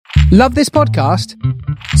Love this podcast?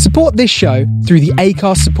 Support this show through the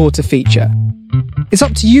Acast supporter feature. It's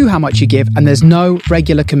up to you how much you give, and there's no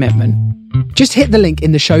regular commitment. Just hit the link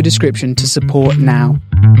in the show description to support now.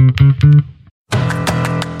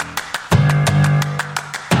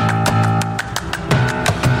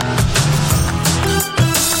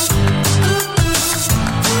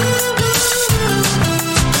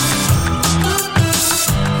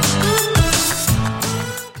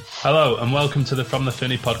 Hello and welcome to the From the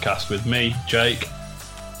Finney podcast with me, Jake.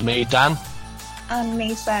 Me, Dan. And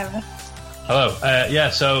me, Sarah. Hello.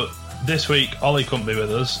 So this week Ollie couldn't be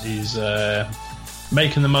with us. He's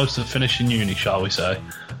making the most of finishing uni, shall we say.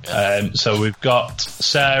 So we've got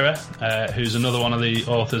Sarah, who's another one of the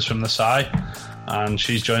authors from the site, and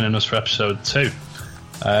she's joining us for episode 2.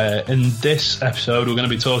 In this episode, we're going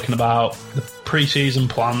to be talking about the pre-season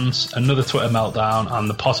plans, another Twitter meltdown, and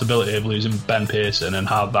the possibility of losing Ben Pearson and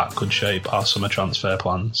how that could shape our summer transfer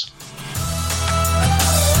plans.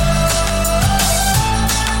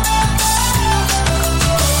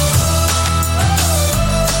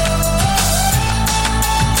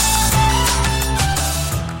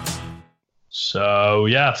 So,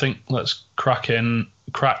 I think let's crack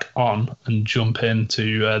on and jump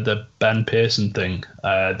into the Ben Pearson thing.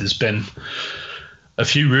 There's been a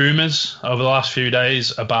few rumours over the last few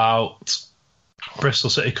days about Bristol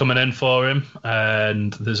City coming in for him,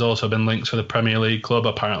 and there's also been links for the Premier League club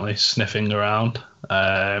apparently sniffing around,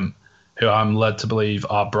 who I'm led to believe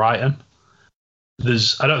are Brighton.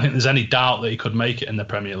 I don't think there's any doubt that he could make it in the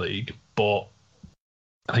Premier League, but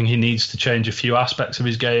I think he needs to change a few aspects of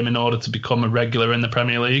his game in order to become a regular in the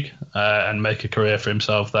Premier League and make a career for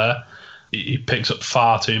himself there. He picks up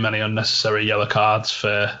far too many unnecessary yellow cards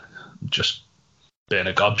for just being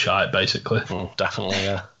a gobshite, basically. Definitely,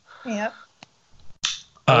 yeah. Yep.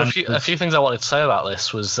 A few things I wanted to say about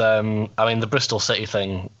this was, the Bristol City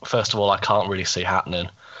thing, first of all, I can't really see happening.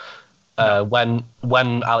 When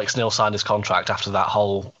Alex Neil signed his contract after that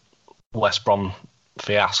whole West Brom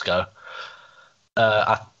fiasco,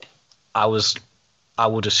 I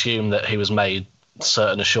would assume that he was made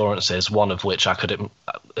certain assurances, one of which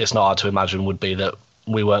it's not hard to imagine would be that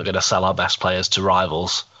we weren't going to sell our best players to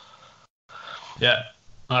rivals. Yeah,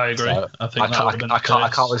 I agree. So I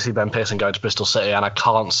can't really see Ben Pearson going to Bristol City, and I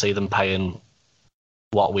can't see them paying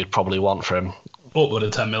what we'd probably want for him. Upward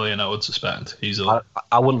of 10 million, I would suspect, easily.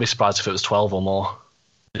 I wouldn't be surprised if it was 12 or more.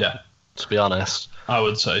 Yeah. To be honest. I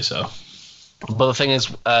would say so. But the thing is,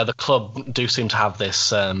 the club do seem to have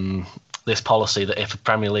this policy that if a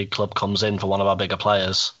Premier League club comes in for one of our bigger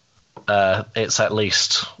players, it's at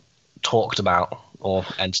least talked about or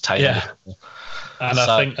entertained. Yeah. And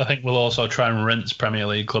so, I think we'll also try and rinse Premier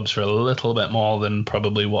League clubs for a little bit more than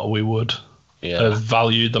probably what we would have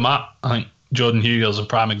valued them at. I think Jordan Hugo's a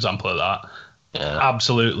prime example of that. Yeah.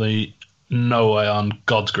 Absolutely no way on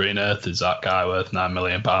God's green earth is that guy worth £9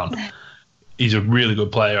 million. He's a really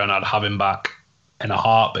good player and I'd have him back in a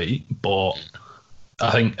heartbeat, but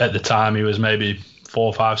I think at the time he was maybe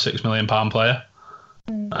 £4, £5, £6 million player.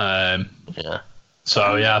 So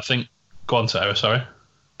I think, go on Sarah, sorry.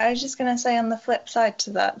 I was just going to say on the flip side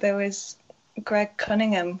to that, there was Greg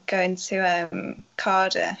Cunningham going to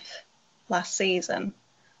Cardiff last season.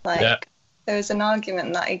 There was an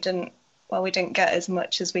argument that we didn't get as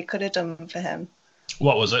much as we could have done for him.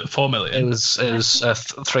 What was it? 4 million. It was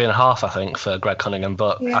 3.5, I think, for Greg Cunningham.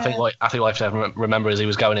 But I think what you have to remember is he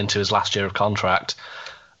was going into his last year of contract,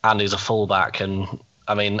 and he's a fullback. And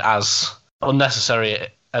I mean, as unnecessary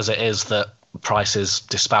as it is that prices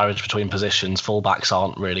disparage between positions, fullbacks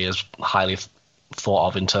aren't really as highly thought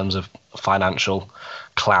of in terms of financial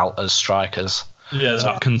clout as strikers. Yeah, they're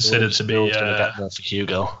not considered to be. Going to get more for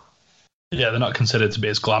Hugo. Yeah, they're not considered to be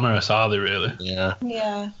as glamorous, are they? Really? Yeah.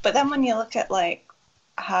 Yeah, but then when you look at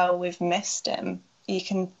how we've missed him, you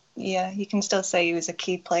can still say he was a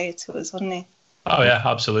key player to us, wouldn't he? Oh yeah,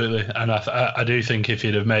 absolutely. And I do think if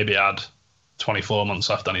he'd have maybe had 24 months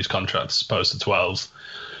left on his contract as opposed to 12,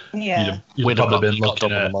 you'd probably been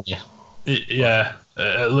looking at money.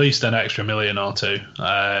 At least an extra $1 million or $2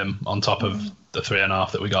 million on top of the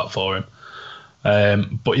 3.5 that we got for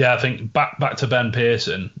him. But I think back to Ben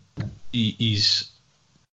Pearson, he's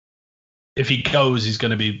if he goes, he's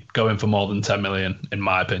going to be going for more than 10 million, in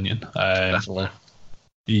my opinion. Definitely.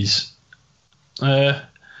 He's, I'd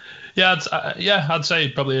say he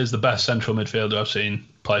probably is the best central midfielder I've seen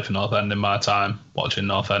play for North End in my time watching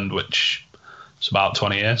North End, which is about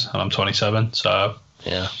 20 years, and I'm 27. So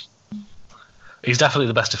yeah, he's definitely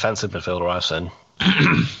the best defensive midfielder I've seen.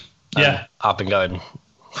 Yeah, I've been going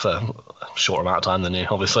for a short amount of time than you,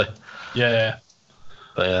 obviously. Yeah.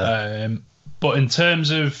 But in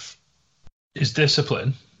terms of his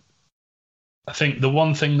discipline, I think the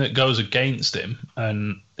one thing that goes against him,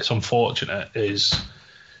 and it's unfortunate, is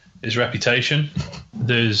his reputation.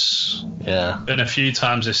 There's been a few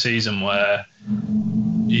times this season where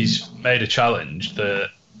he's made a challenge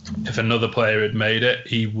that if another player had made it,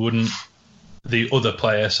 the other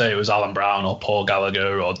player, say it was Alan Brown or Paul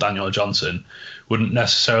Gallagher or Daniel Johnson, wouldn't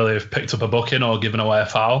necessarily have picked up a booking or given away a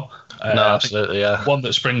foul. No, absolutely, yeah. One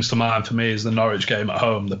that springs to mind for me is the Norwich game at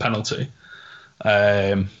home, the penalty.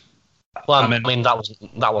 Well, I mean that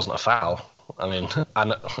wasn't a foul. I mean,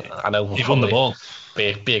 I know he won the ball.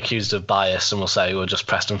 Be accused of bias, and we'll say we're just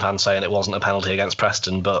Preston fans saying it wasn't a penalty against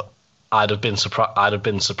Preston. But I'd have been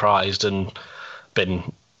surprised and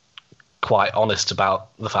been quite honest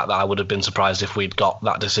about the fact that I would have been surprised if we'd got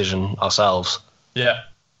that decision ourselves. Yeah.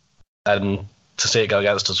 And to see it go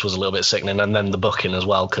against us was a little bit sickening, and then the booking as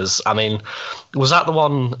well. Because I mean, was that the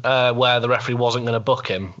one where the referee wasn't going to book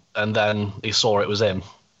him, and then he saw it was him?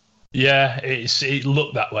 Yeah, it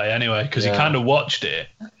looked that way anyway, because he kind of watched it,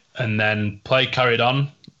 and then play carried on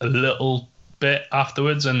a little bit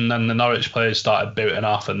afterwards, and then the Norwich players started booting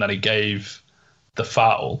off, and then he gave the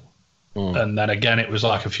foul, and then again it was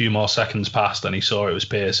like a few more seconds passed, and he saw it was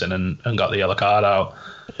Pearson and got the yellow card out.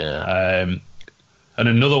 Yeah. And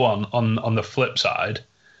another one on the flip side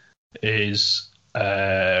is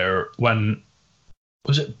when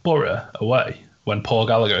was it Borough away? When Paul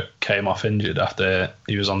Gallagher came off injured after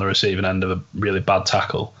he was on the receiving end of a really bad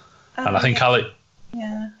tackle. And I think Alex...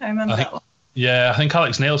 Yeah, I remember that one. Yeah, I think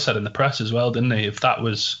Alex Neil said in the press as well, didn't he? If that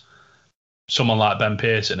was someone like Ben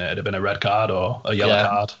Pearson, it'd have been a red card or a yellow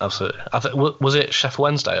card. Absolutely. Was it Sheffield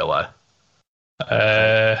Wednesday away?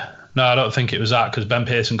 No, I don't think it was that, because Ben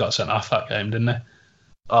Pearson got sent off that game, didn't he?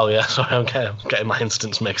 Oh yeah, sorry, I'm getting my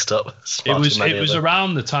instants mixed up. It was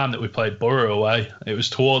around the time that we played Borough away. It was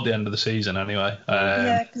toward the end of the season anyway.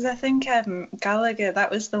 Yeah, because I think Gallagher, that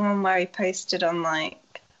was the one where he posted on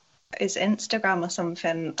like his Instagram or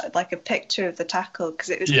something, like a picture of the tackle, because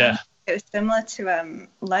it was similar to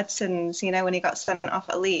Ledson's, when he got sent off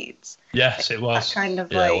at Leeds. Yes, it was. That kind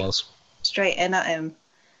of straight in at him,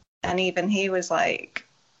 and even he was like,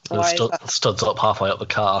 studs up halfway up the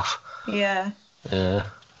calf. Yeah. Yeah.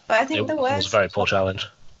 But I think it was a very poor challenge.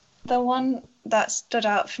 The one that stood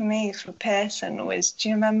out for me for Pearson was, do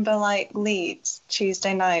you remember like Leeds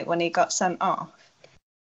Tuesday night when he got sent off?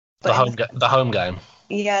 The home game.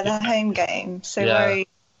 Yeah, the home game. So where he,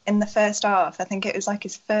 in the first half, I think it was like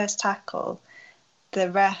his first tackle,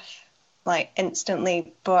 the ref like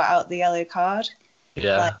instantly brought out the yellow card.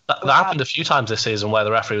 Yeah, that happened a few times this season where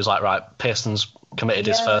the referee was like, right, Pearson's committed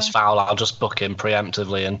his first foul, I'll just book him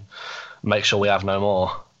preemptively and make sure we have no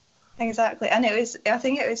more. Exactly. And I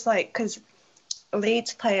think it was like, because a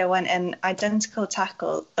Leeds player went in identical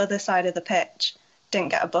tackle, other side of the pitch, didn't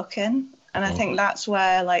get a booking. And I think that's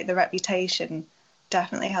where like the reputation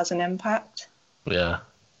definitely has an impact. Yeah.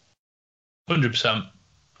 100%.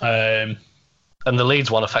 And the Leeds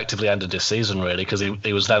one effectively ended his season really, because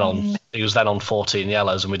he was then on 14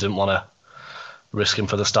 yellows, and we didn't want to risk him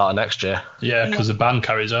for the start of next year. Yeah, because the ban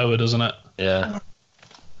carries over, doesn't it? Yeah.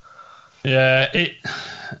 Yeah,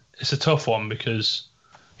 it's a tough one because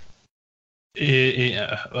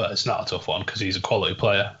it's not a tough one because he's a quality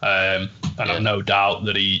player, and I've no doubt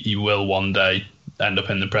that he will one day end up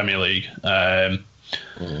in the Premier League. But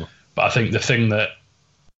I think the thing that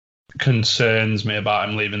concerns me about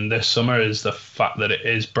him leaving this summer is the fact that it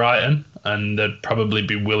is Brighton, and they'd probably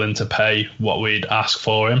be willing to pay what we'd ask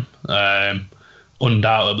for him.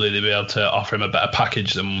 Undoubtedly, they'd be able to offer him a better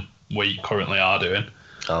package than we currently are doing.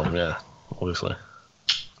 Oh yeah, obviously.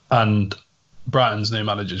 And Brighton's new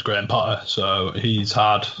manager is Graham Potter, so he's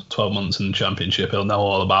had 12 months in the Championship. He'll know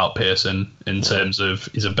all about Pearson in terms of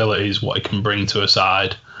his abilities, what he can bring to a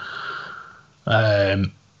side.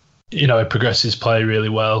 He progresses play really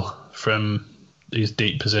well from his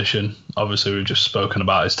deep position. Obviously, we've just spoken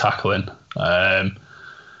about his tackling. And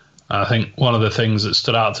I think one of the things that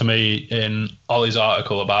stood out to me in Ollie's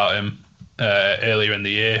article about him earlier in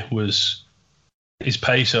the year was his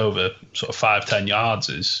pace over sort of 5-10 yards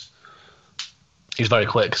is... He's very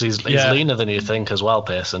quick because he's leaner than you think as well,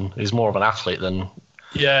 Pearson. He's more of an athlete than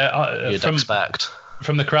you'd expect.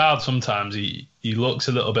 From the crowd, sometimes he looks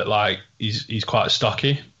a little bit like he's quite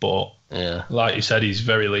stocky, but like you said, he's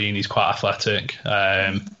very lean, he's quite athletic.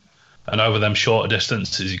 And over them shorter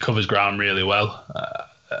distances, he covers ground really well.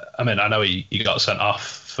 I know he got sent off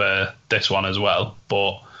for this one as well,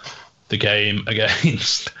 but the game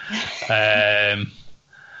against...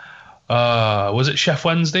 was it Sheffield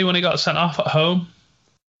Wednesday when he got sent off at home?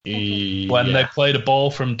 When they played a ball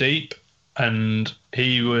from deep, and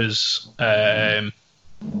he was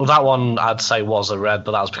Well, that one I'd say was a red,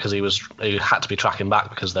 but that was because he had to be tracking back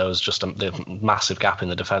because there was just a massive gap in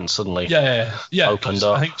the defence suddenly. Yeah. Opened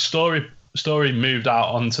up. I think Story moved out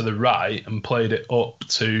onto the right and played it up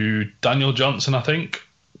to Daniel Johnson, I think,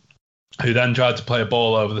 who then tried to play a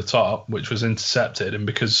ball over the top, which was intercepted. And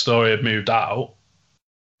because Story had moved out,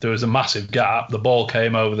 there was a massive gap. The ball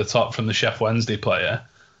came over the top from the Sheff Wednesday player.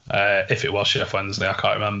 If it was Sheff Wednesday, I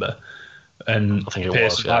can't remember. And I think it Pearson,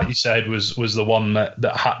 was, yeah. like you said, was the one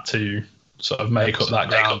that had to sort of make up that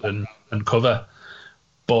ground and cover.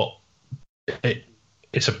 But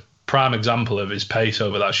it's a prime example of his pace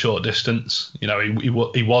over that short distance. You know,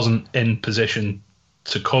 he wasn't in position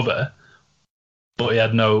to cover, but he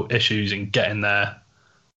had no issues in getting there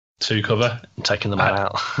to cover. Taking the man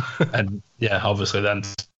out. And yeah, obviously then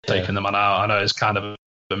taking the man out. I know it's kind of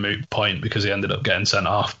a moot point because he ended up getting sent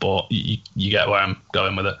off, but you get where I'm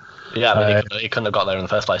going with it. Yeah, I mean, he couldn't have got there in the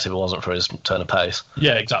first place if it wasn't for his turn of pace.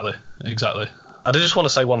 Yeah, exactly. I did just want to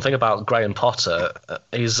say one thing about Graham Potter.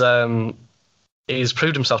 He's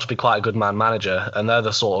proved himself to be quite a good man manager, and they're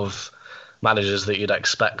the sort of managers that you'd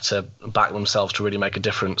expect to back themselves to really make a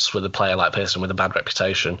difference with a player like Pearson with a bad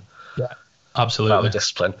reputation. Yeah, absolutely. Bad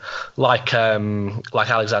discipline. Like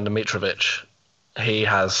Alexander Mitrovic, he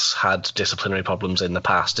has had disciplinary problems in the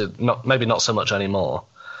past. Maybe not so much anymore,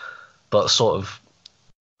 but sort of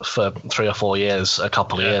for 3 or 4 years, a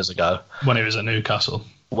couple of years ago. When he was at Newcastle.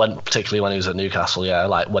 Particularly when he was at Newcastle, yeah,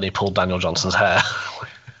 like when he pulled Daniel Johnson's hair.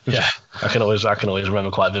 Yeah. I can always remember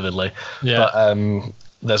quite vividly. Yeah. But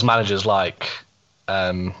there's managers like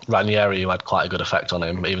Ranieri who had quite a good effect on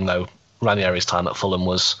him, even though Ranieri's time at Fulham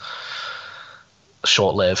was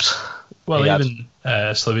short-lived. Well, even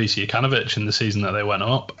Slavisa Jokanovic in the season that they went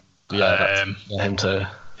up. Yeah, him too.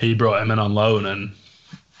 He brought him in on loan and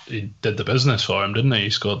he did the business for him, didn't he? He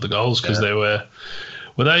scored the goals because they were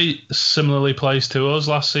they similarly placed to us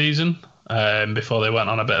last season before they went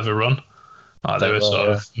on a bit of a run. They were sort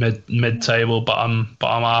of mid-table, bottom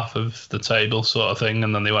half of the table sort of thing,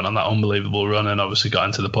 and then they went on that unbelievable run and obviously got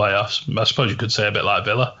into the playoffs. I suppose you could say a bit like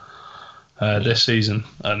Villa this season,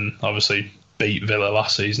 and obviously beat Villa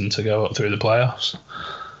last season to go up through the playoffs.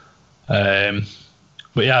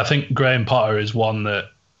 But yeah, I think Graham Potter is one that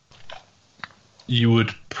you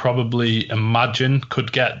would probably imagine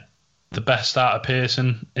could get the best out of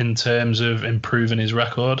Pearson in terms of improving his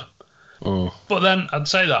record. But then I'd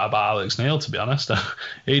say that about Alex Neil, to be honest.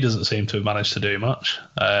 He doesn't seem to have managed to do much.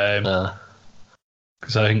 Because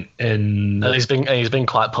I think he's been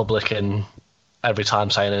quite public in every time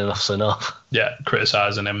saying enough's enough. Yeah,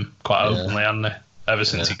 criticising him quite openly, hasn't he? Ever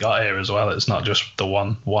since he got here as well. It's not just the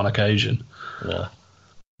one occasion. Yeah.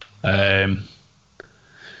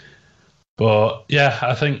 But yeah,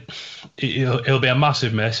 I think he'll be a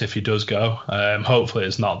massive miss if he does go. Hopefully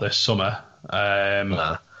it's not this summer.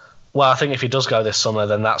 Well, I think if he does go this summer,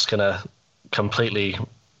 then that's going to completely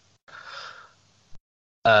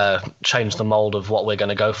change the mould of what we're going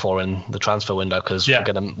to go for in the transfer window, because we're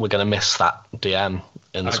going to miss that DM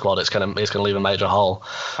in the squad. It's going to leave a major hole.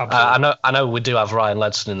 I know we do have Ryan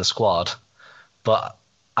Ledson in the squad, but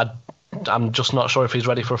I'm just not sure if he's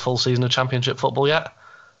ready for a full season of Championship football yet.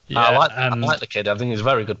 Yeah, I like the kid. I think he's a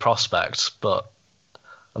very good prospect, but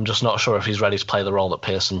I'm just not sure if he's ready to play the role that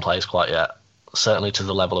Pearson plays quite yet. Certainly to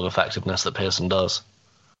the level of effectiveness that Pearson does.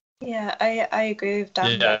 Yeah, I agree with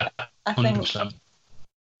Dan. Yeah, I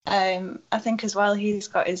think as well he's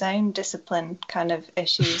got his own discipline kind of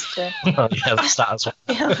issues to. Yeah, that's that as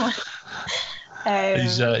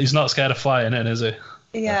well. He's not scared of flying in, is he?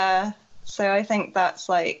 Yeah, so I think that's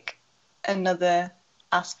like another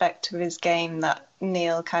aspect of his game that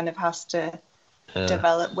Neil kind of has to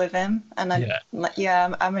develop with him. And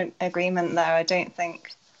I'm in agreement there. I don't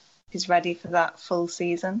think he's ready for that full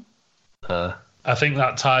season. I think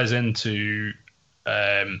that ties into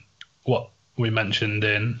what we mentioned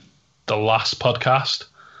in the last podcast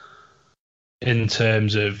in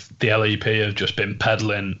terms of the LEP have just been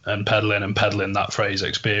peddling that phrase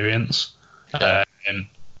experience. Yeah.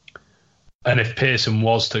 And if Pearson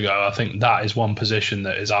was to go, I think that is one position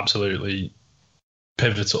that is absolutely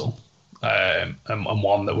pivotal and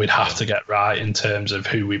one that we'd have to get right in terms of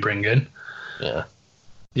who we bring in. Yeah.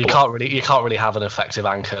 You can't really have an effective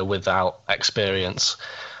anchor without experience.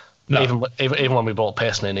 No. Even when we brought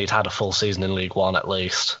Pearson in, he'd had a full season in League One at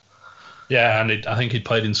least. Yeah, and I think he'd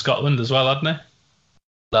played in Scotland as well, hadn't he?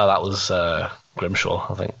 No, that was Grimshaw,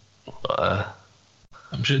 I think. But,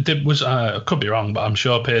 I'm sure I could be wrong, but I'm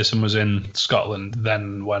sure Pearson was in Scotland,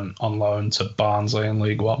 then went on loan to Barnsley in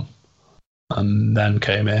League One, and then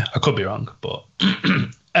came here. I could be wrong, but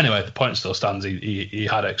anyway, the point still stands. He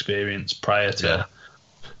had experience prior to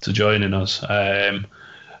joining us.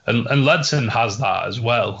 And Ledson has that as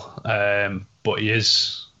well, but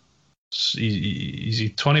he's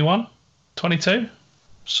 21, 22,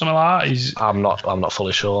 something like that. I'm not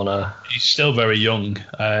fully sure. No, he's still very young,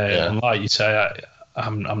 and like you say,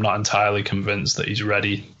 I'm not entirely convinced that he's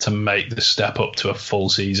ready to make the step up to a full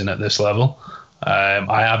season at this level.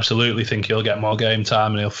 I absolutely think he'll get more game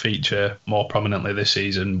time and he'll feature more prominently this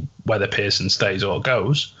season, whether Pearson stays or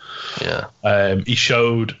goes. Yeah, he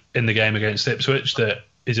showed in the game against Ipswich that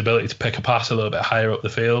his ability to pick a pass a little bit higher up the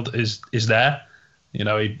field is there. You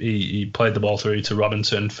know, he played the ball through to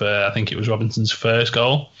Robinson for, I think it was Robinson's first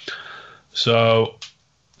goal. So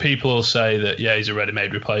people will say that, he's a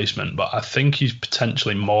ready-made replacement, but I think he's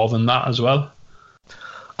potentially more than that as well.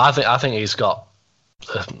 I think he's got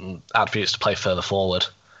attributes to play further forward.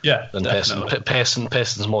 Yeah, than Pearson.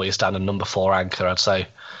 Pearson's more your standard number 4 anchor, I'd say.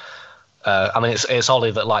 I mean, it's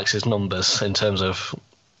Ollie that likes his numbers in terms of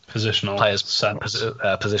positional players' sense.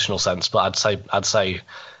 Positional sense, but I'd say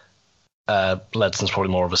Ledson's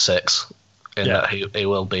probably more of a 6 in that he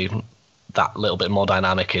will be that little bit more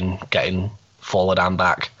dynamic in getting forward and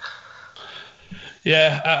back.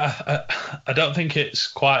 Yeah, I don't think it's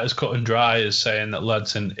quite as cut and dry as saying that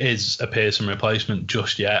Ledson is a Pearson replacement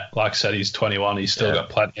just yet. Like I said, he's 21. He's still got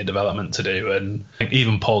plenty of development to do. And I think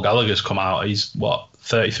even Paul Gallagher's come out. He's,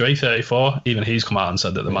 33, 34? Even he's come out and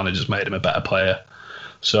said that the manager's made him a better player.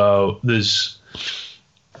 So there's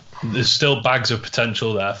still bags of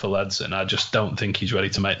potential there for Ledson. I just don't think he's ready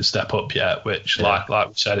to make the step up yet, which, like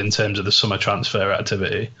we said, in terms of the summer transfer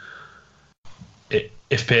activity,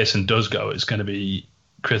 if Pearson does go, it's going to be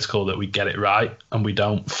critical that we get it right and we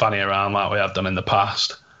don't fanny around like we have done in the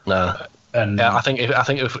past. No. And I think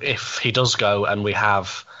if he does go and we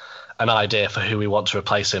have an idea for who we want to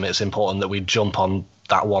replace him, it's important that we jump on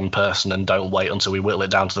that one person and don't wait until we whittle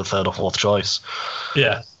it down to the 3rd or 4th choice.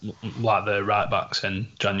 Yeah, like the right backs in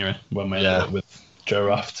January when we ended up with Joe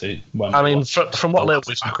Rafferty. I mean, from what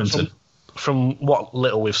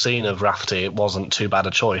little we've seen of Rafferty, it wasn't too bad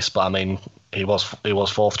a choice. But I mean, he was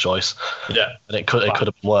 4th choice. Yeah, and it could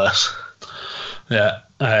have been worse. Yeah,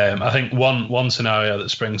 I think one scenario that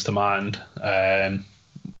springs to mind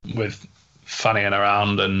with fannying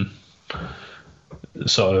around and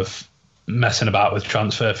sort of messing about with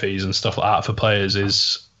transfer fees and stuff like that for players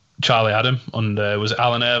is Charlie Adam under, was it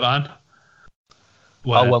Alan Irvine?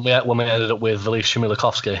 When we ended up with Valisha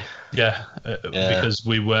Milakovsky. Yeah, because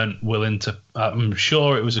we weren't willing to. I'm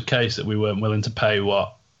sure it was a case that we weren't willing to pay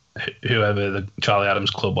what whoever the Charlie Adams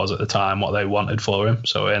club was at the time, what they wanted for him.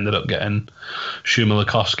 So we ended up getting Shu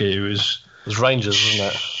Milakovsky, who was Rangers,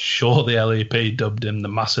 wasn't it? Sure, the LEP dubbed him the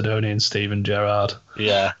Macedonian Steven Gerrard.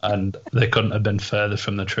 Yeah, and they couldn't have been further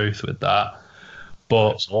from the truth with that.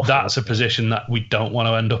 But that's a position that we don't want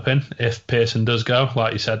to end up in if Pearson does go.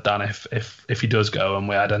 Like you said, Dan, if he does go and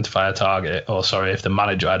we identify a target, if the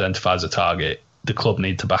manager identifies a target, the club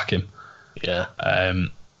need to back him. Yeah.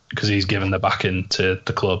 Because he's given the backing to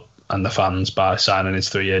the club and the fans by signing his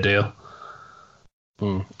 3-year deal.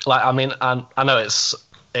 Like, I mean, I know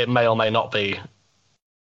it may or may not be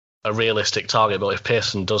a realistic target, but if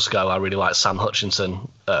Pearson does go, I really like Sam Hutchinson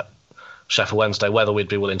at Sheffield Wednesday. Whether we'd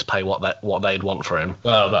be willing to pay what they'd want for him,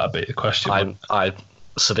 well, that'd be the question. I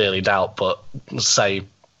severely doubt, but say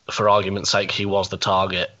for argument's sake he was the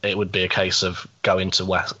target, it would be a case of going to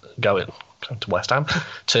West Ham,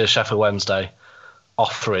 to Sheffield Wednesday,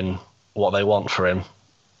 offering what they want for him,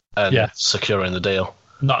 and securing the deal.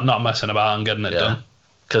 Not messing about and getting it done.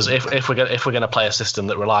 Because if we're going to play a system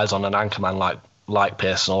that relies on an anchorman like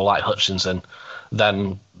Pearson or like Hutchinson,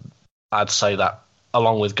 then I'd say that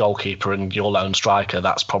along with goalkeeper and your lone striker,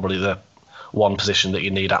 that's probably the one position that you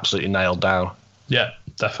need absolutely nailed down. Yeah,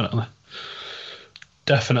 definitely.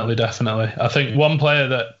 I think one player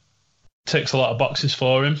that ticks a lot of boxes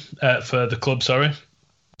for him, for the club,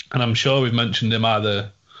 and I'm sure we've mentioned him either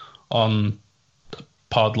on the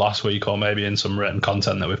pod last week or maybe in some written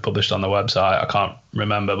content that we've published on the website. I can't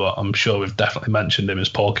remember, but I'm sure we've definitely mentioned him as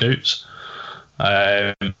Paul Coots.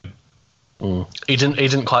 He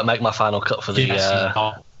didn't quite make my final cut for the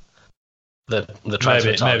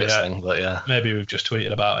transfer targets thing, but yeah, maybe we've just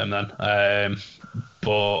tweeted about him then.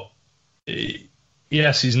 But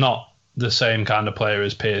yes, he's not the same kind of player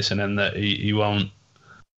as Pearson in that he won't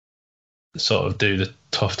sort of do the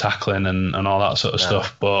tough tackling and all that sort of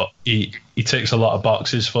stuff. But he ticks a lot of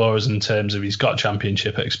boxes for us in terms of he's got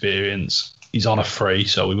championship experience. He's on a free,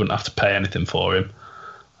 so we wouldn't have to pay anything for him.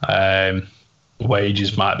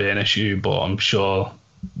 Wages might be an issue, but I'm sure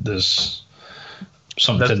there's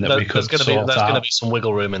something that we could sort out. There's going to be some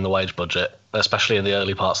wiggle room in the wage budget, especially in the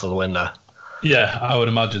early parts of the window. Yeah, I would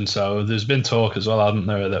imagine so. There's been talk as well, hasn't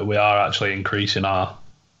there, that we are actually increasing our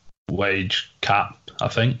wage cap, I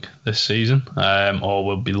think, this season, or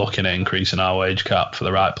we'll be looking at increasing our wage cap for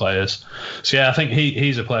the right players. So yeah, I think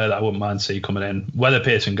he's a player that I wouldn't mind to see coming in, whether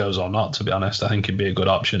Pearson goes or not. To be honest, I think he'd be a good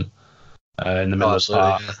option in the middle of the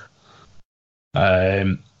park.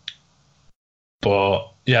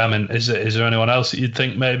 But yeah, I mean, is there anyone else that you'd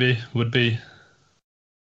think maybe would be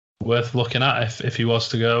worth looking at if he was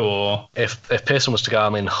to go? Or if Pearson was to go, I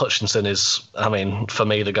mean, Hutchinson is, I mean, for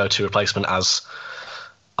me, the go-to replacement, as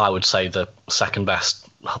I would say the second best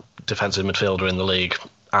defensive midfielder in the league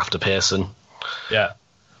after Pearson. Yeah.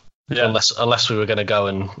 Unless we were going to go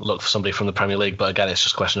and look for somebody from the Premier League, but again, it's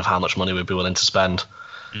just a question of how much money we'd be willing to spend.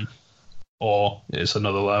 Or it's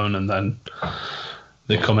another loan, and then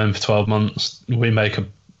they come in for 12 months. We make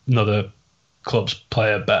another club's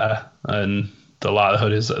player better, and the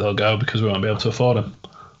likelihood is that they'll go because we won't be able to afford them.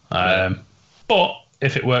 But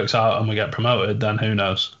if it works out and we get promoted, then who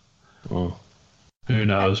knows? Who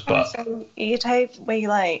knows? But so you'd hope we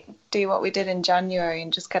do what we did in January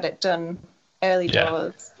and just get it done early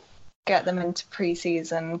doors, get them into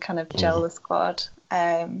pre-season, kind of gel the squad.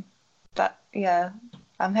 But yeah,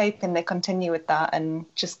 I'm hoping they continue with that and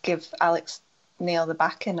just give Alex Neil the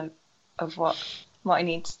backing of what he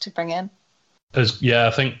needs to bring in.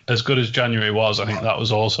 I think as good as January was, I think that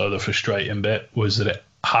was also the frustrating bit, was that it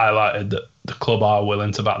highlighted that the club are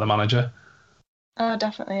willing to back the manager. Oh,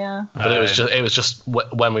 definitely, yeah. But it was just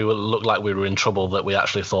when we looked like we were in trouble that we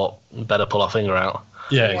actually thought better pull our finger out.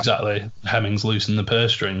 Yeah, exactly. Hemmings loosened the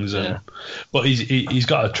purse strings, but he's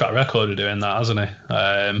got a track record of doing that, hasn't he?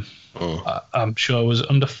 I'm sure it was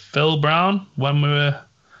under Phil Brown when we were.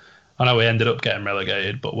 I know we ended up getting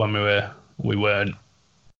relegated, but when we weren't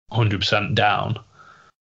 100% down.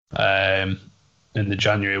 In the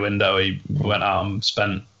January window, he went out and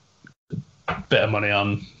spent a bit of money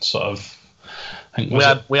on sort of.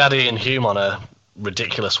 We had Ian Hume on a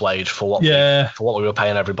ridiculous wage for what we were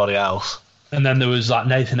paying everybody else. And then there was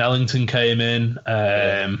Nathan Ellington came in.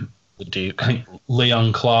 The Duke. I think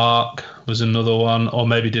Leon Clark was another one, or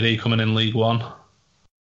maybe did he come in League One?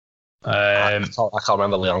 I can't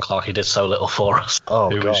remember Leon Clark. He did so little for us.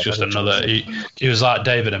 He was just another. He was like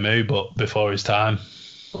David Amu, but before his time.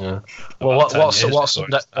 Yeah. Well,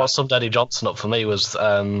 what summed Eddie Johnson up for me was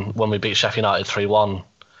when we beat Sheffield United 3-1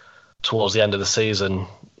 towards the end of the season.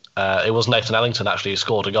 It was Nathan Ellington actually who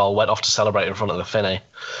scored a goal, went off to celebrate in front of the Finney,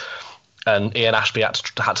 and Ian Ashby had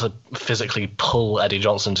to physically pull Eddie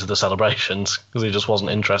Johnson to the celebrations because he just wasn't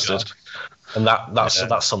interested. Yeah. And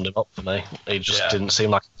that summed him up for me. He just didn't seem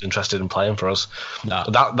like he was interested in playing for us. No.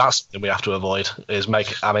 That's something we have to avoid.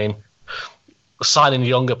 Signing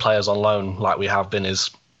younger players on loan like we have been is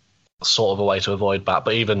sort of a way to avoid that.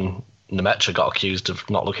 But even Nemecha got accused of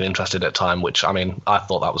not looking interested at time, which I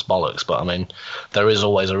thought that was bollocks. But there is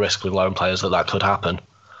always a risk with loan players that could happen.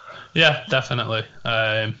 Yeah, definitely.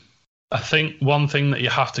 I think one thing that you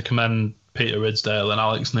have to commend Peter Ridsdale and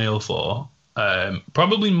Alex Neil for.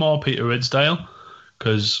 Probably more Peter Ridsdale,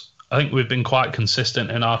 because I think we've been quite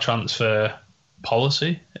consistent in our transfer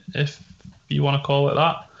policy, if you want to call it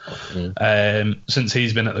that, since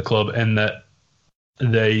he's been at the club, in that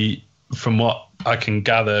they, from what I can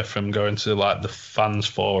gather from going to the fans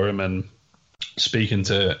forum and speaking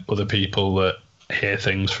to other people that hear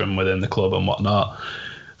things from within the club and whatnot,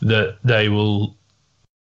 that they will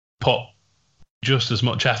put just as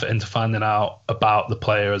much effort into finding out about the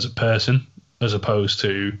player as a person as opposed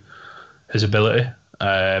to his ability.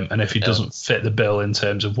 And if he doesn't fit the bill in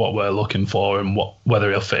terms of what we're looking for and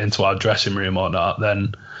whether he'll fit into our dressing room or not,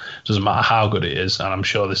 then it doesn't matter how good he is. And I'm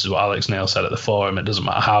sure this is what Alex Neil said at the forum. It doesn't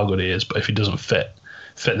matter how good he is, but if he doesn't fit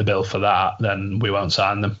the bill for that, then we won't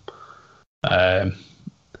sign them.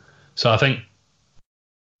 So I think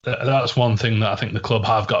that's one thing that I think the club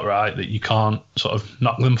have got right, that you can't sort of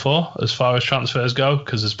knock them for as far as transfers go,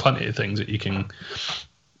 because there's plenty of things that you can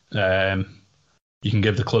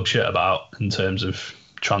give the club shit about in terms of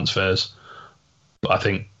transfers. But I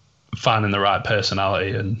think finding the right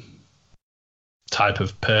personality and type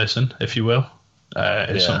of person, if you will,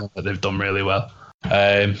 is something that they've done really well.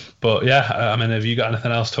 But yeah, have you got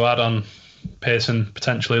anything else to add on Pearson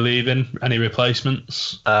potentially leaving? Any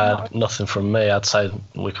replacements? Nothing from me. I'd say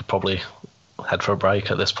we could probably head for a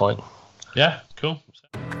break at this point. Yeah, cool.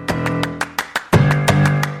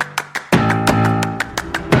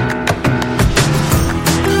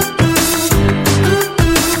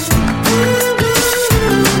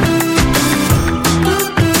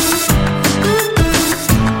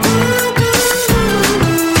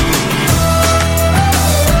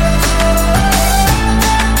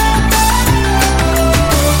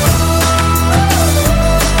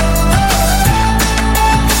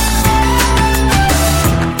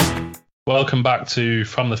 welcome back to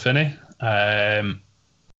From the Finney.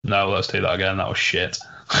 No, let's do that again. That was shit.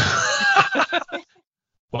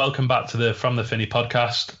 Welcome back to the From the Finney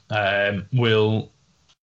podcast. We'll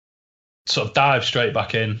sort of dive straight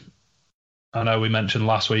back in. I know we mentioned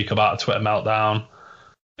last week about a Twitter meltdown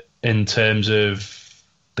in terms of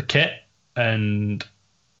the kit and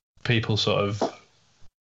people sort of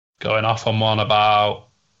going off on one about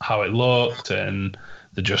how it looked and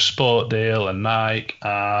the Just Sport deal and Nike,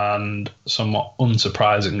 and somewhat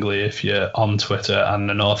unsurprisingly, if you're on Twitter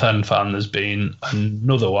and a North End fan, there's been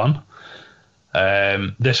another one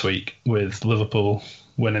this week with Liverpool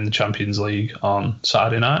winning the Champions League on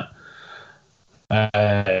Saturday night.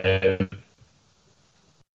 And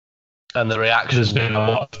the reaction. There's been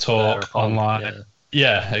a lot of talk online.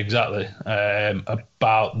 Yeah, exactly.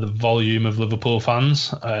 About the volume of Liverpool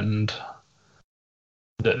fans and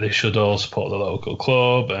that they should all support the local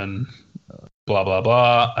club and blah, blah,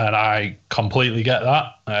 blah. And I completely get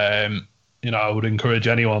that. I would encourage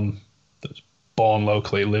anyone that's born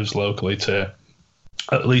locally, lives locally, to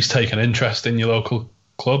at least take an interest in your local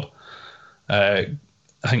club. I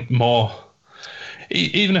think more,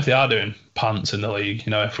 even if they are doing pants in the league,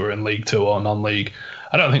 if we're in League 2 or non-league,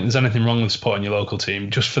 I don't think there's anything wrong with supporting your local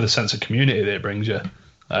team just for the sense of community that it brings you.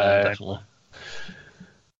 Definitely.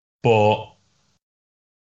 But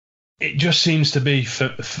it just seems to be,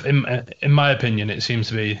 in my opinion, it seems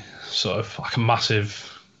to be sort of like a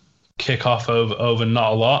massive kick-off over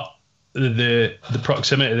not a lot. The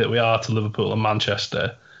proximity that we are to Liverpool and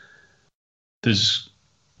Manchester, there's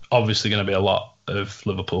obviously going to be a lot of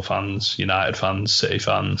Liverpool fans, United fans, City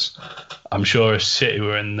fans. I'm sure if City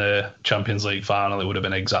were in the Champions League final, it would have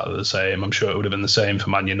been exactly the same. I'm sure it would have been the same for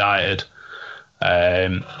Man United.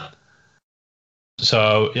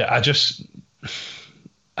 So, yeah,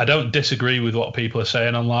 I don't disagree with what people are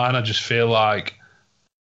saying online. I just feel like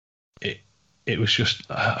it was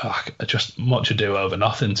just much ado over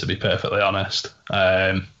nothing, to be perfectly honest.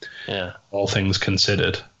 All things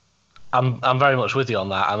considered. I'm very much with you on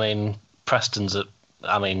that. I mean, Preston's a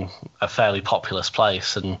fairly populous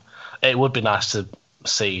place, and it would be nice to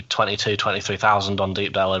see 23,000 on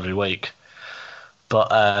Deepdale every week. But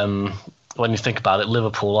when you think about it,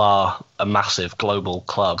 Liverpool are a massive global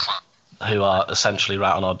club who are essentially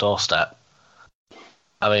right on our doorstep.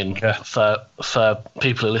 I mean, for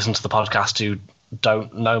people who listen to the podcast who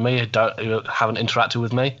don't know me, who haven't interacted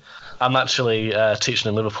with me, I'm actually teaching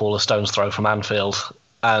in Liverpool a stone's throw from Anfield,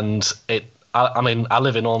 and I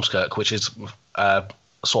live in Ormskirk, which is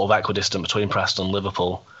sort of equidistant between Preston and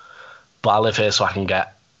Liverpool, but I live here so I can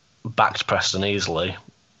get back to Preston easily,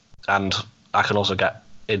 and I can also get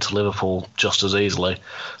into Liverpool just as easily.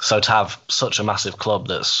 So to have such a massive club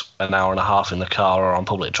that's an hour and a half in the car or on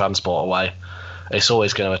public transport away, it's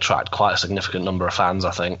always going to attract quite a significant number of fans,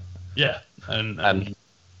 I think. Yeah, and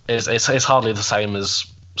it's hardly the same as,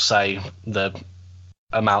 say, the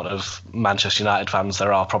amount of Manchester United fans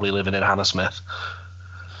there are probably living in Hammersmith.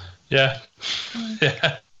 Yeah,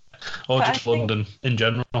 yeah, or but just London in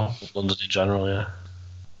general. London in general, yeah.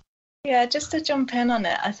 Yeah, just to jump in on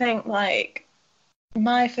it, I think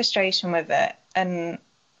my frustration with it, and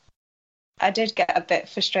I did get a bit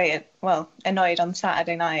annoyed on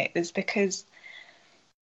Saturday night, is because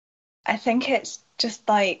I think it's just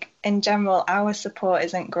in general, our support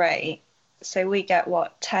isn't great. So we get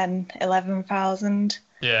 10, 11,000.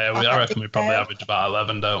 Yeah, I reckon we probably average about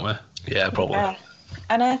 11, don't we? Yeah, probably. Yeah.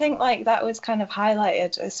 And I think that was kind of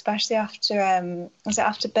highlighted, especially after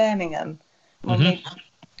after Birmingham when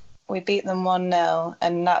we beat them 1-0,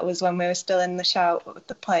 and that was when we were still in the shout with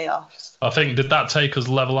the playoffs. I think, did that take us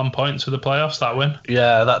level on points with the playoffs, that win?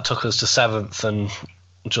 Yeah, that took us to 7th and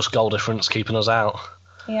just goal difference keeping us out.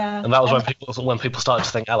 Yeah. And that was when people started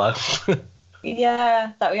to think, hello.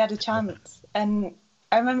 Yeah, that we had a chance. And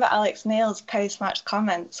I remember Alex Neil's post-match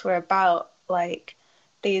comments were about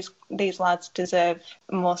these lads deserve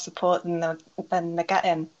more support than they're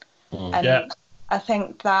getting. And I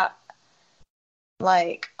think that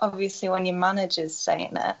obviously when your manager's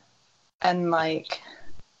saying it, and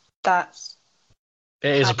that's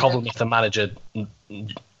it is a problem if the manager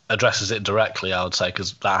addresses it directly, I would say,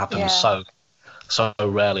 because that happens so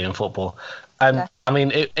rarely in football. And I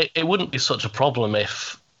mean, it wouldn't be such a problem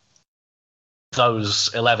if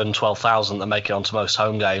those 11, 12,000 that make it onto most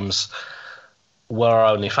home games were our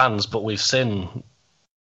only fans, but we've seen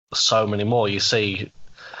so many more. You see,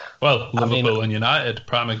 Liverpool and United,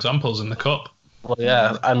 prime examples in the Cup. Well,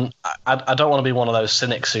 yeah, and I don't want to be one of those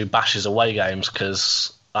cynics who bashes away games,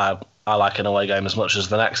 because I like an away game as much as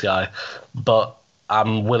the next guy, but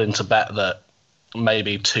I'm willing to bet that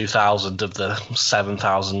maybe 2,000 of the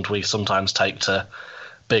 7,000 we sometimes take to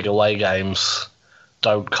big away games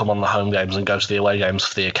don't come on the home games and go to the away games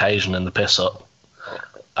for the occasion and the piss up.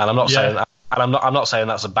 And I'm not saying that, and I'm not saying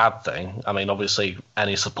that's a bad thing. I mean, obviously,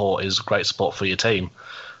 any support is great support for your team,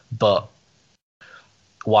 but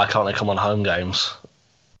why can't they come on home games?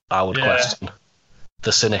 I would question.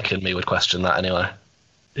 The cynic in me would question that anyway.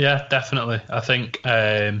 Yeah, definitely. I think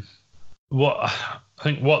what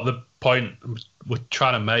the point we're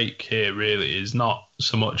trying to make here really is not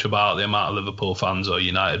so much about the amount of Liverpool fans or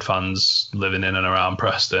United fans living in and around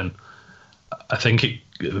Preston. I think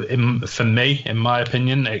for me, in my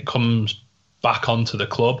opinion, it comes back onto the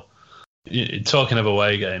club. Talking of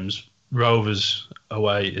away games, Rovers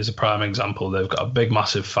away is a prime example. They've got a big,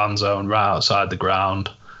 massive fan zone right outside the ground,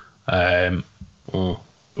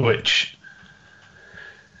 which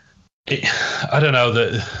I don't know,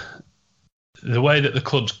 the way that the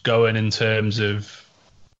club's going in terms of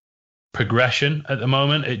progression at the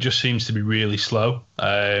moment, it just seems to be really slow.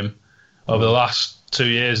 Over the last 2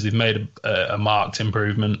 years, they've made a marked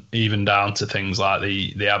improvement, even down to things like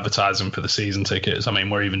the advertising for the season tickets. I mean,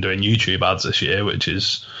 we're even doing YouTube ads this year, which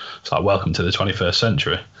is it's like welcome to the 21st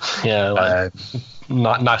century. Yeah,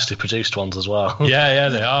 nicely produced ones as well. Yeah,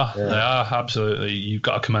 they are. Yeah. They are, absolutely. You've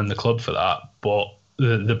got to commend the club for that. But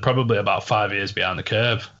they're probably about 5 years behind the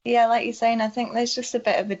curve. Yeah, like you're saying, I think there's just a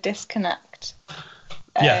bit of a disconnect.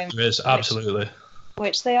 Yeah, there is, absolutely.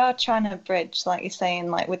 Which they are trying to bridge, like you're saying,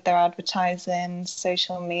 like with their advertising,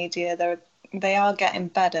 social media, they are getting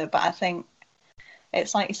better. But I think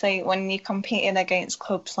it's like you say, when you're competing against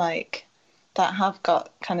clubs like that have got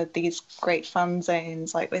kind of these great fan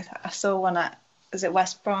zones, like I saw one at, is it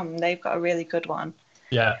West Brom? They've got a really good one.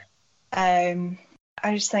 Yeah. I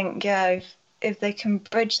just think, if they can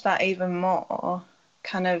bridge that even more,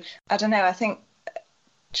 kind of, I don't know, I think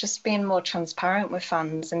just being more transparent with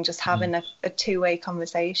fans and just having a two-way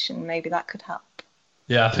conversation, maybe that could help.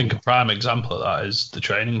 Yeah, I think a prime example of that is the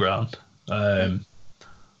training ground.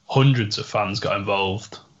 Hundreds of fans got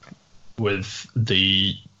involved with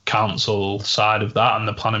the council side of that and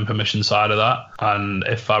the planning permission side of that. And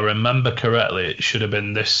if I remember correctly, it should have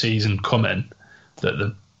been this season coming that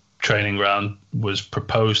the training ground was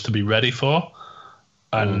proposed to be ready for.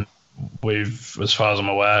 And we've, as far as I'm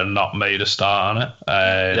aware, not made a start on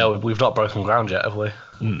it. We've not broken ground yet, have we?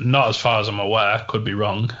 Not as far as I'm aware. Could be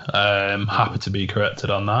wrong. Happy to be corrected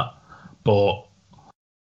on that. But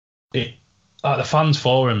the fans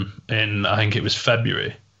forum in, I think it was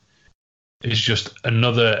February, is just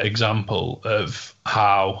another example of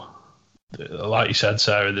how, like you said,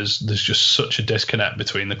 Sarah, there's just such a disconnect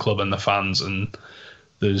between the club and the fans, and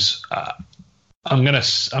there's. I'm gonna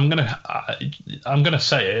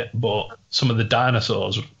say it, but some of the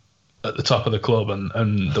dinosaurs at the top of the club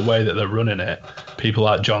and the way that they're running it, people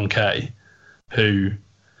like John Kay, who,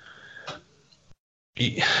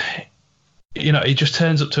 he just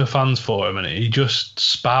turns up to a fans forum and he just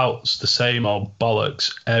spouts the same old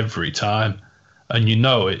bollocks every time, and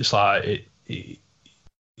it's like you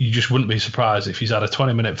just wouldn't be surprised if he's had a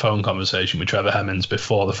 20-minute phone conversation with Trevor Hemmings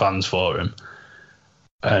before the fans forum.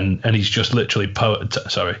 And he's just literally towing the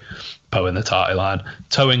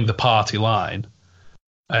party line,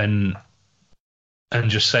 and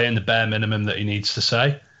just saying the bare minimum that he needs to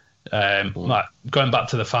say. Like going back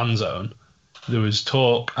to the fan zone, there was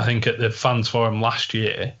talk, I think, at the fans forum last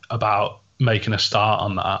year about making a start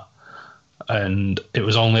on that, and it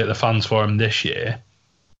was only at the fans forum this year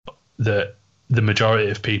that the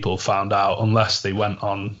majority of people found out, unless they went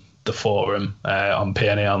on the forum on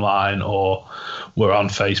PNE Online or were on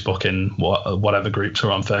Facebook in whatever groups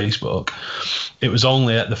are on Facebook. It was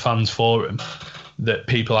only at the fans forum that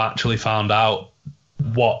people actually found out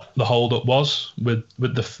what the hold-up was with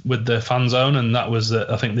the fan zone, and that was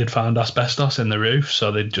that I think they'd found asbestos in the roof,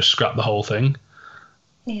 so they'd just scrap the whole thing.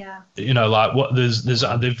 Yeah. Like what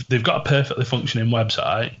they've got a perfectly functioning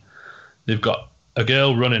website. They've got a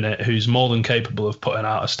girl running it who's more than capable of putting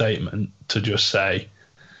out a statement to just say,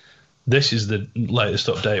 this is the latest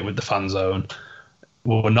update with the fan zone.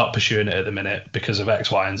 We're not pursuing it at the minute because of X,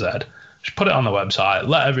 Y, and Z. Just put it on the website,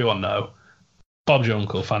 let everyone know. Bob's your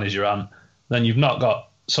uncle, Fanny's your aunt. Then you've not got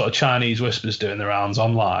sort of Chinese whispers doing the rounds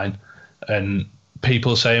online and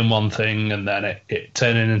people saying one thing and then it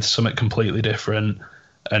turning into something completely different.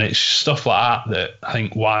 And it's stuff like that I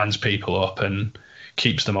think winds people up and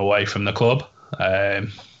keeps them away from the club.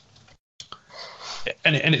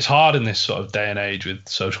 And it's hard in this sort of day and age with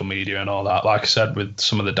social media and all that. Like I said, with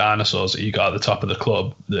some of the dinosaurs that you got at the top of the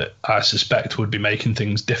club, that I suspect would be making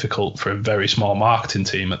things difficult for a very small marketing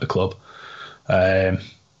team at the club. But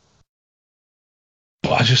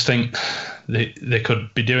I just think they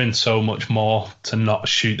could be doing so much more to not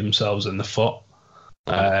shoot themselves in the foot.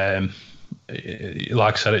 Like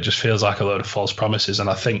I said, it just feels like a load of false promises, and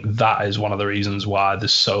I think that is one of the reasons why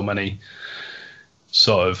there's so many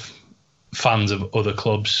sort of fans of other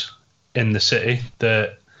clubs in the city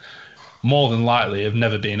that more than likely have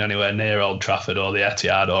never been anywhere near Old Trafford or the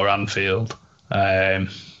Etihad or Anfield.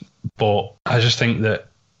 But I just think that,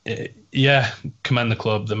 commend the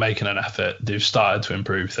club. They're making an effort. They've started to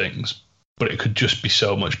improve things, but it could just be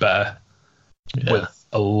so much better with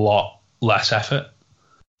a lot less effort,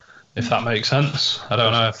 if that makes sense. I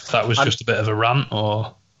don't know if that was just a bit of a rant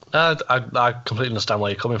or... I completely understand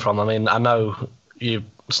where you're coming from. I mean, I know you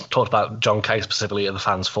talked about John Kay specifically at the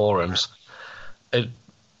fans' forums. It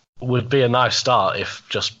would be a nice start if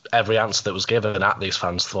just every answer that was given at these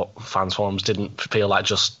fans forums didn't feel like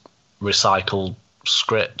just recycled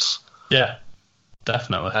scripts. Yeah,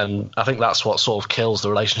 definitely. And I think that's what sort of kills the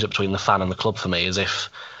relationship between the fan and the club for me, is if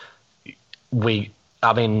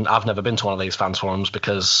I've never been to one of these fans forums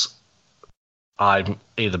because I'm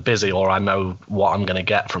either busy or I know what I'm going to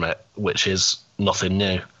get from it, which is nothing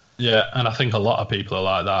new. Yeah, and I think a lot of people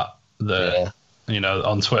are like that. You know,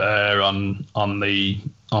 on Twitter, on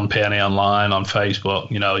PNE Online, on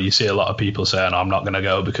Facebook, you know, you see a lot of people saying, I'm not going to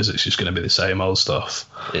go because it's just going to be the same old stuff.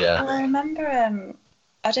 Yeah. Well, I remember,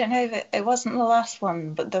 I don't know if it wasn't the last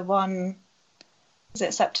one, but the one, was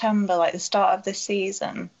it September, like the start of the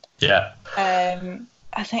season? Yeah.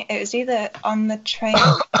 I think it was either on the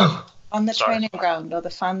training ground or the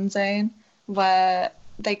fan zone, where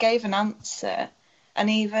they gave an answer, and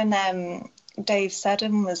even Dave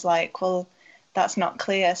Seddon was like, well, that's not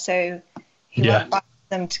clear, so he went back to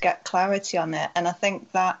them to get clarity on it, and I think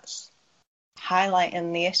that's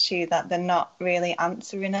highlighting the issue that they're not really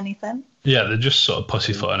answering anything. Yeah, they're just sort of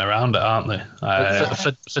pussyfooting around it, aren't they?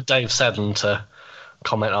 For Dave Seddon to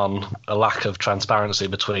comment on a lack of transparency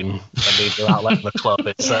between the media outlet and the club,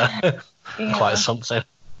 it's quite something.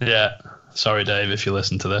 Yeah, sorry, Dave, if you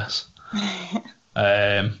listen to this.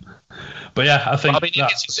 But yeah, I think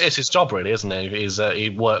it's his job, really, isn't it? He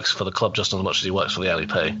works for the club just as much as he works for the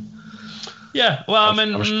LEP. Yeah, well,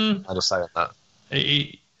 I'm just saying that.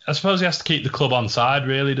 I suppose he has to keep the club on side,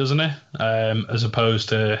 really, doesn't he? As opposed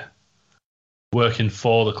to working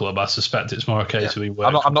for the club. I suspect it's more a case of he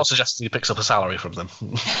works. I'm not suggesting he picks up a salary from them.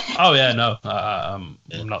 Oh yeah, no, I'm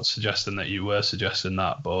not suggesting that you were suggesting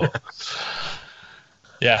that, but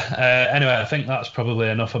yeah. Anyway, I think that's probably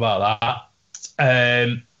enough about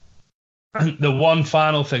that. The one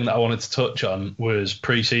final thing that I wanted to touch on was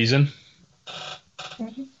pre-season.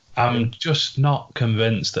 Mm-hmm. I'm just not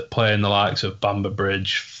convinced that playing the likes of Bamber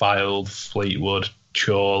Bridge, Fylde, Fleetwood,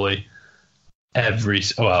 Chorley, all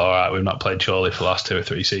right, we've not played Chorley for the last 2 or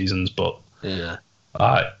 3 seasons, but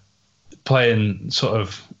playing sort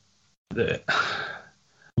of the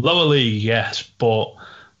lower league, yes, but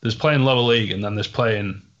there's playing lower league and then there's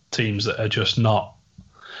playing teams that are just not.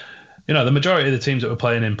 You know, the majority of the teams that were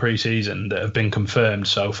playing in pre-season that have been confirmed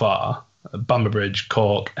so far, Bamber Bridge,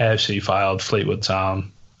 Cork, AFC Fylde, Fleetwood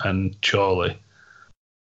Town and Chorley,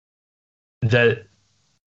 they're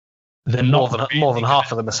not more than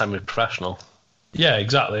half of them are semi-professional. Yeah,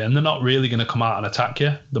 exactly, and they're not really going to come out and attack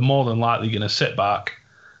you. They're more than likely going to sit back,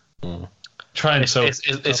 try and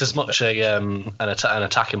it's as much an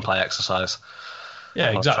attacking play exercise.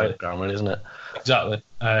 Yeah, exactly. Ground, really, isn't it? Exactly.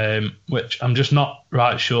 Which I'm just not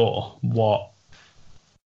right sure what.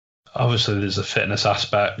 Obviously, there's a fitness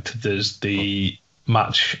aspect. There's the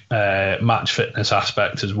match fitness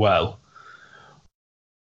aspect as well.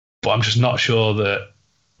 But I'm just not sure that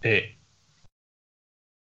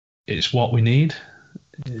it's what we need.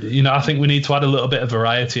 You know, I think we need to add a little bit of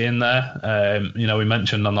variety in there. You know, we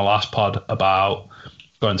mentioned on the last pod about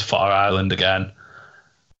going to Footer Island again.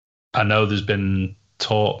 I know there's been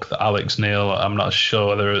talk that Alex Neil, I'm not sure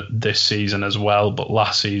whether this season as well, but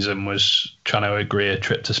last season was trying to agree a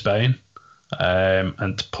trip to Spain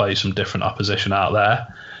and to play some different opposition out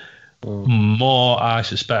there. More, I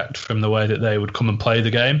suspect, from the way that they would come and play the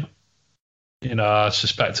game. You know, I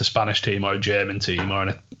suspect a Spanish team or a German team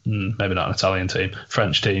or maybe not an Italian team,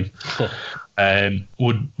 French team,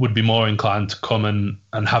 would be more inclined to come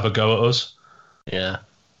and have a go at us. Yeah.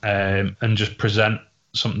 And just present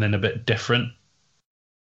something a bit different.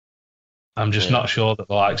 I'm just not sure that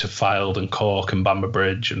the likes of Fylde and Cork and Bamber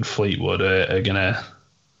Bridge and Fleetwood are going to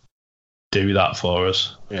do that for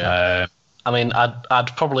us. Yeah. I mean,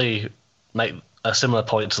 I'd probably make a similar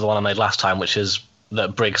point to the one I made last time, which is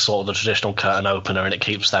that Briggs sort of the traditional curtain opener and it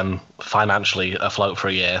keeps them financially afloat for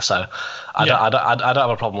a year. So I don't have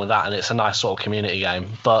a problem with that, and it's a nice sort of community game.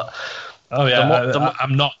 But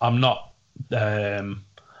I'm not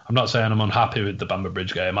saying I'm unhappy with the Bamber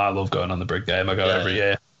Bridge game. I love going on the Brig game. I go every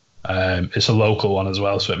year. It's a local one as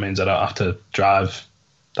well, so it means I don't have to drive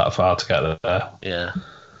that far to get there. Yeah.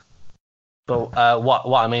 But what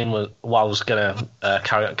I mean was, what I was going to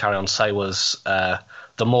carry on to say was,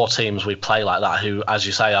 the more teams we play like that, who, as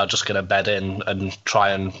you say, are just going to bed in and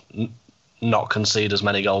try and not concede as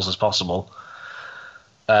many goals as possible,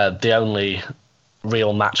 the only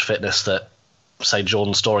real match fitness that, say,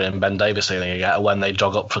 Jordan Storey and Ben Davies are going to get are when they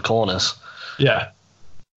jog up for corners. Yeah.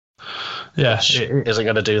 Yeah. Which isn't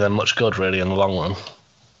going to do them much good, really, in the long run.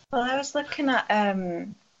 Well, I was looking at,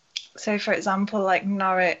 so for example, like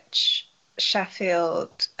Norwich,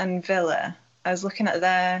 Sheffield and Villa. I was looking at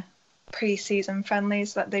their pre-season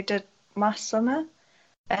friendlies that they did last summer.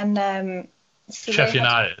 And so Sheffield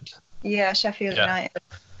United. Yeah, Sheffield United.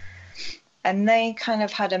 And they kind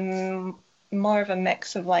of had more of a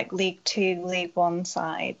mix of like League Two, League One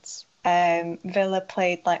sides. Villa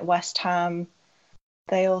played like West Ham.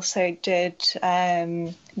 They also did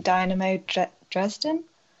Dynamo Dresden.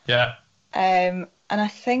 Yeah. And I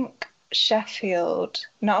think Sheffield,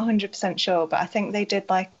 not 100% sure, but I think they did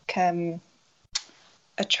like a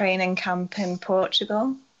training camp in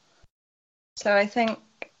Portugal. So I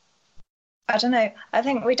don't know. I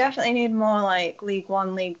think we definitely need more like League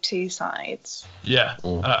One, League Two sides. Yeah.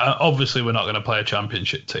 Obviously, we're not going to play a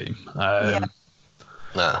championship team.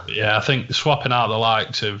 No. Yeah, I think swapping out the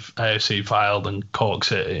likes of AFC Fylde and Cork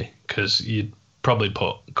City, because you'd probably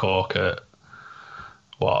put Cork at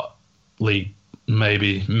league,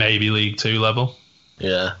 maybe League Two level.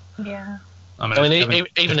 Yeah. Yeah. I mean even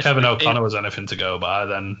if Kevin O'Connor was anything to go by,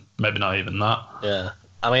 then maybe not even that. Yeah.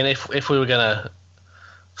 I mean, if we were going to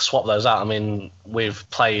swap those out, I mean, we've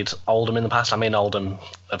played Oldham in the past. I mean, Oldham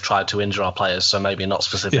have tried to injure our players, so maybe not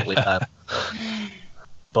specifically them.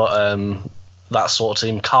 But that sort of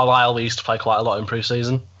team, Carlisle, we used to play quite a lot in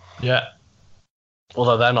pre-season. Yeah.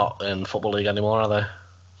 Although they're not in the Football League anymore, are they?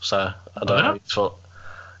 So I don't know.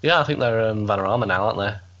 Yeah, I think they're Vanarama now, aren't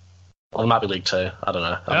they? Or they might be League Two. I don't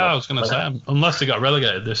know. I was going to say, unless they got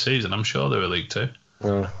relegated this season, I'm sure they were League Two.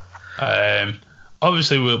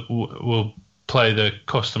 Obviously, we'll play the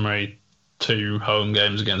customary 2 home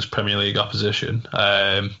games against Premier League opposition,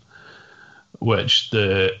 which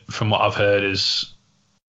from what I've heard is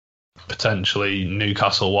potentially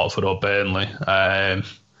Newcastle, Watford, or Burnley.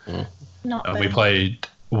 We played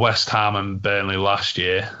West Ham and Burnley last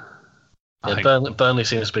year. Yeah, Burnley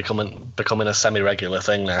seems to be becoming a semi-regular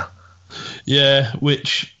thing now. Yeah,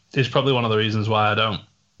 which is probably one of the reasons why I don't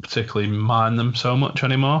particularly mind them so much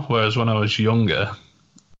anymore. Whereas when I was younger,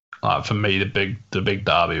 like for me, the big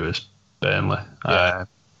derby was Burnley. Yeah,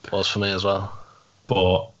 was for me as well.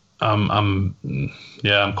 But I'm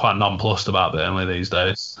quite nonplussed about Burnley these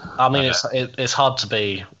days. I mean, it's hard to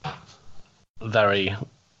be very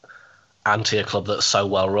anti a club that's so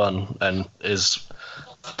well run and is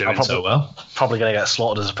doing so well. Probably going to get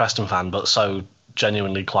slaughtered as a Preston fan, but so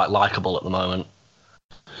genuinely quite likeable at the moment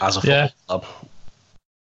as a football club.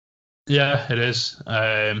 Yeah, it is.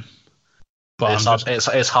 But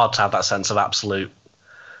it's hard to have that sense of absolute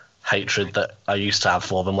hatred that I used to have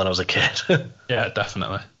for them when I was a kid. Yeah,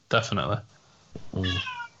 definitely.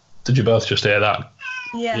 Did you both just hear that?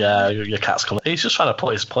 Yeah. Yeah, your cat's coming. He's just trying to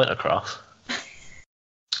put his point across.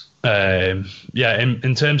 In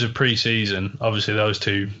terms of pre-season, obviously those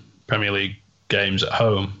 2 Premier League games at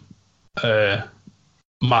home,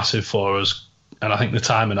 massive for us, and I think the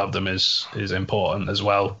timing of them is important as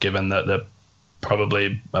well, given that they're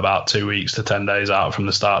probably about 2 weeks to 10 days out from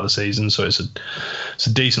the start of the season, so it's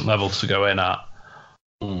a decent level to go in at.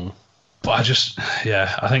 But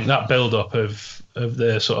I think that build-up of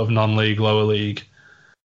the sort of non-league, lower league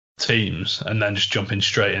teams, and then just jumping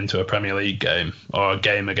straight into a Premier League game or a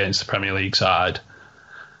game against the Premier League side,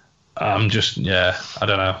 I don't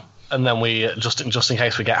know. And then we just in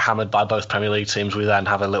case we get hammered by both Premier League teams, we then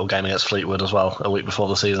have a little game against Fleetwood as well a week before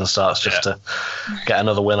the season starts, just to get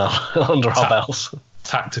another win under our belts.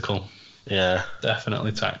 Tactical. Yeah,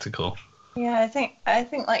 definitely tactical. Yeah, I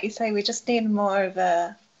think like you say, we just need more of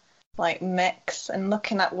a like mix, and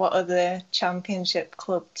looking at what other championship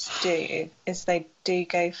clubs do is they do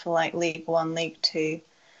go for like League One, League Two.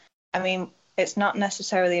 I mean, it's not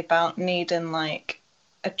necessarily about needing like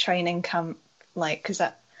a training camp, like, because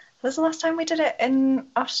that was the last time we did it in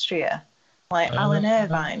Austria, like Alan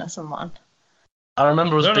Irvine or someone. I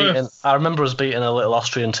remember us beating a little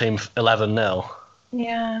Austrian team 11-0.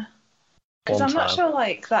 Yeah, because I'm not sure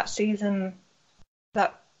like that season,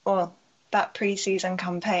 that pre-season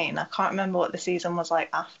campaign, I can't remember what the season was like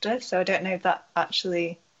after, so I don't know if that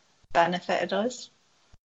actually benefited us.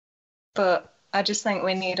 But I just think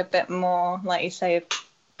we need a bit more, like you say, a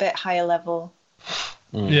bit higher level.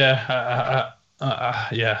 Yeah,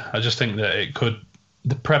 I just think that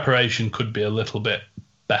the preparation could be a little bit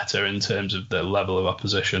better in terms of the level of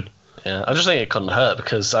opposition. Yeah, I just think it couldn't hurt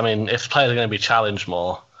because, I mean, if players are going to be challenged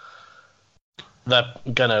more, they're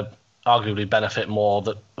going to arguably benefit more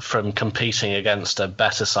from competing against a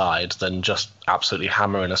better side than just absolutely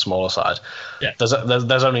hammering a smaller side. Yeah.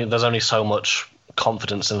 There's only so much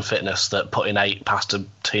confidence and fitness that putting 8 past a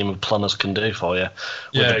team of plumbers can do for you.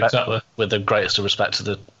 Exactly. With the greatest of respect to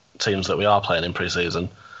the teams that we are playing in pre-season.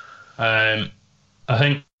 I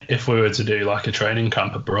think if we were to do like a training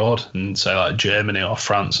camp abroad and say like Germany or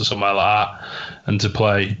France or somewhere like that, and to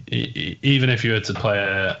play, even if you were to play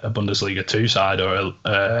a Bundesliga 2 side or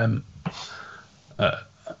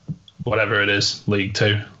whatever it is, League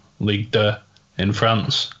 2, Ligue 2 in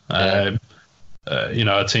France, a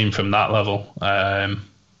team from that level,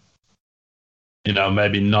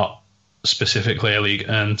 maybe not specifically a Ligue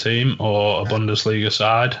 1 team or a Bundesliga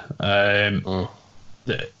side,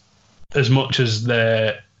 as much as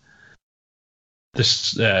the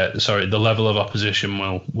level of opposition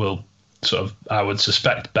will sort of, I would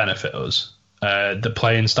suspect, benefit us. The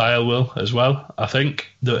playing style will as well, I think,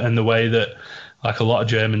 and the way that, like a lot of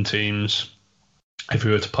German teams, if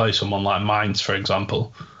we were to play someone like Mainz, for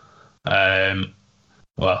example, well,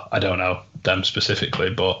 I don't know them specifically,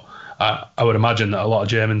 but I would imagine that a lot of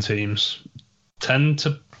German teams tend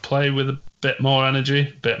to play with a bit more energy,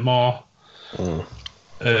 a bit more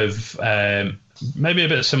of maybe a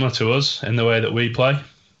bit similar to us in the way that we play,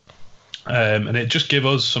 and it just gives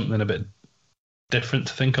us something a bit different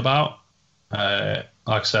to think about. Like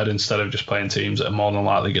I said, instead of just playing teams that are more than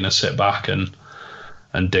likely going to sit back and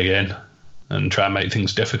dig in and try and make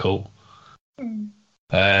things difficult.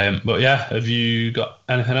 But yeah, have you got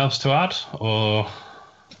anything else to add, or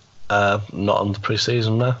not on the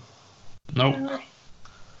pre-season now? Nope.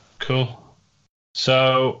 Cool.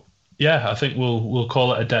 So yeah, I think we'll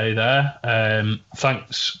call it a day there.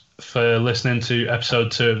 Thanks for listening to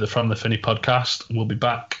episode 2 of the From the Finney podcast. We'll be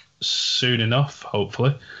back soon enough,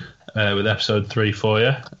 hopefully, with episode 3 for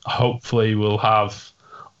you. Hopefully we'll have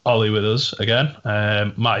Ollie with us again.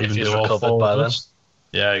 Might even do all 4 of us.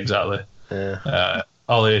 Yeah, exactly. Yeah.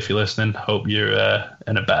 Ollie, if you're listening, hope you're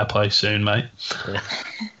in a better place soon, mate. Yeah.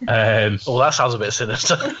 That sounds a bit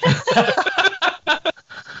sinister.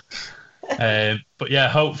 But yeah,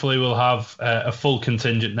 hopefully we'll have a full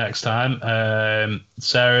contingent next time.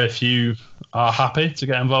 Sarah, if you are happy to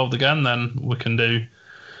get involved again, then we can do,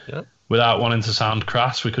 without wanting to sound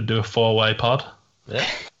crass, we could do a 4-way pod. Yeah.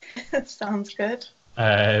 Sounds good.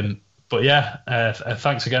 But yeah,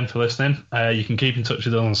 thanks again for listening. You can keep in touch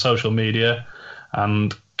with us on social media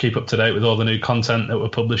and keep up to date with all the new content that we're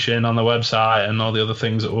publishing on the website and all the other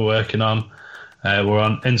things that we're working on. We're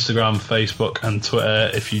on Instagram, Facebook and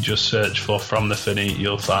Twitter. If you just search for From the Finney,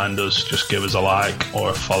 you'll find us. Just give us a like or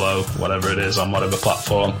a follow, whatever it is, on whatever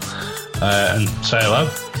platform, and say hello.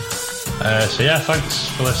 So yeah, thanks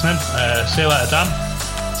for listening. See you later, Dan.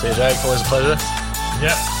 See you, Jake. Always a pleasure.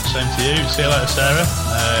 Yep, same to you. See you later, Sarah.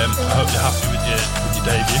 I hope you're happy with your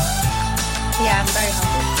debut. Yeah, I'm very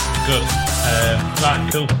happy. Good. Right,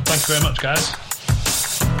 cool. Thank you very much, guys.